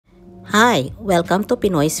Hi, welcome to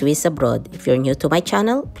Pinoy Swiss Abroad. If you're new to my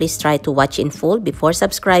channel, please try to watch in full before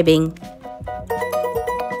subscribing.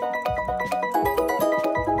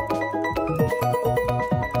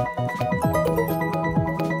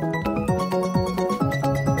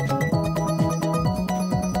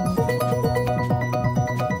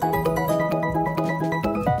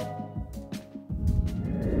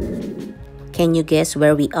 Can you guess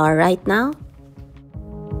where we are right now?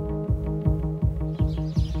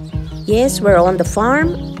 Yes, we're on the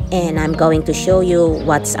farm, and I'm going to show you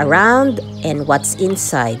what's around and what's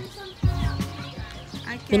inside.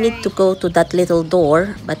 We need to go to that little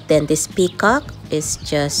door, but then this peacock is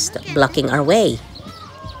just blocking our way.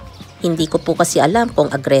 Hindi ko po kasi alam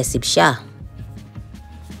kung aggressive siya.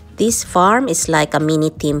 This farm is like a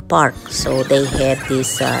mini theme park, so they have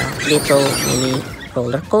these little mini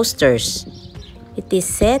roller coasters. It is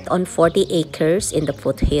set on 40 acres in the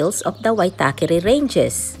foothills of the Waitakere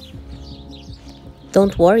Ranges.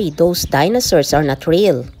 Don't worry, those dinosaurs are not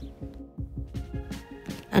real.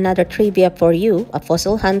 Another trivia for you, a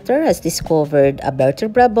fossil hunter has discovered a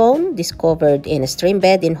vertebra bone discovered in a stream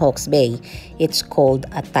bed in Hawke's Bay. It's called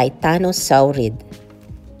a titanosaurid.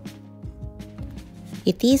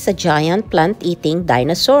 It is a giant plant-eating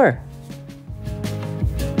dinosaur.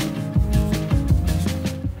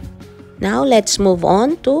 Now let's move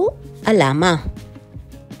on to a llama.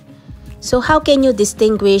 So how can you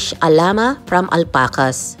distinguish a llama from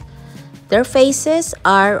alpacas? Their faces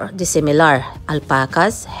are dissimilar.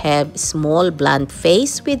 Alpacas have small blunt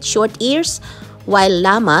face with short ears, while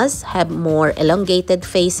llamas have more elongated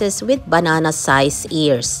faces with banana-sized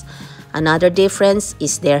ears. Another difference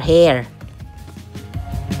is their hair.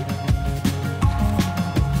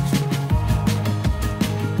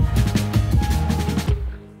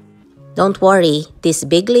 Don't worry, this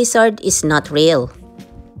big lizard is not real.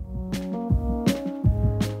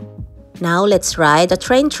 Now, let's ride a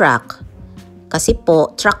train track. Kasi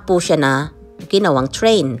po, truck po siya na ginawang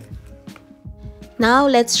train. Now,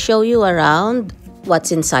 let's show you around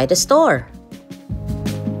what's inside the store.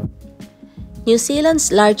 New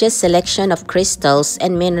Zealand's largest selection of crystals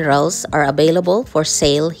and minerals are available for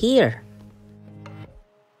sale here.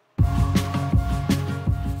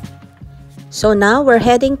 So now, we're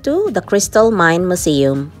heading to the Crystal Mine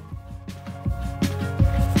Museum.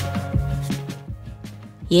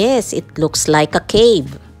 Yes, it looks like a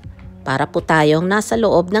cave. Para po tayong nasa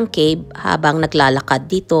loob ng cave habang naglalakad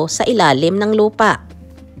dito sa ilalim ng lupa.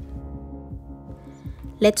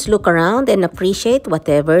 Let's look around and appreciate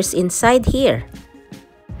whatever's inside here.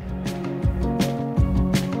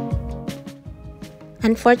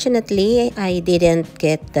 Unfortunately, I didn't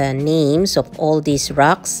get the names of all these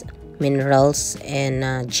rocks, minerals, and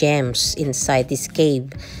gems inside this cave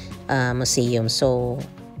museum. So,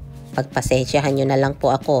 pagpasensyahan nyo na lang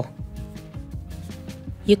po ako.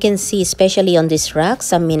 You can see, especially on this rock,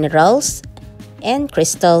 some minerals and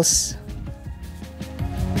crystals.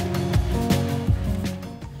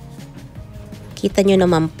 Kita nyo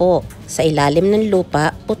naman po, sa ilalim ng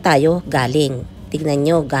lupa po tayo galing. Tignan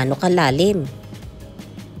nyo gaano kalalim.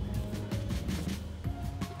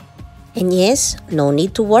 And yes, no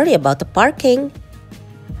need to worry about the parking.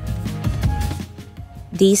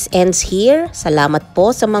 This ends here. Salamat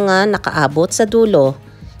po sa mga nakaabot sa dulo.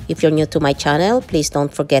 If you're new to my channel, please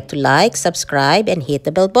don't forget to like, subscribe, and hit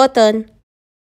the bell button.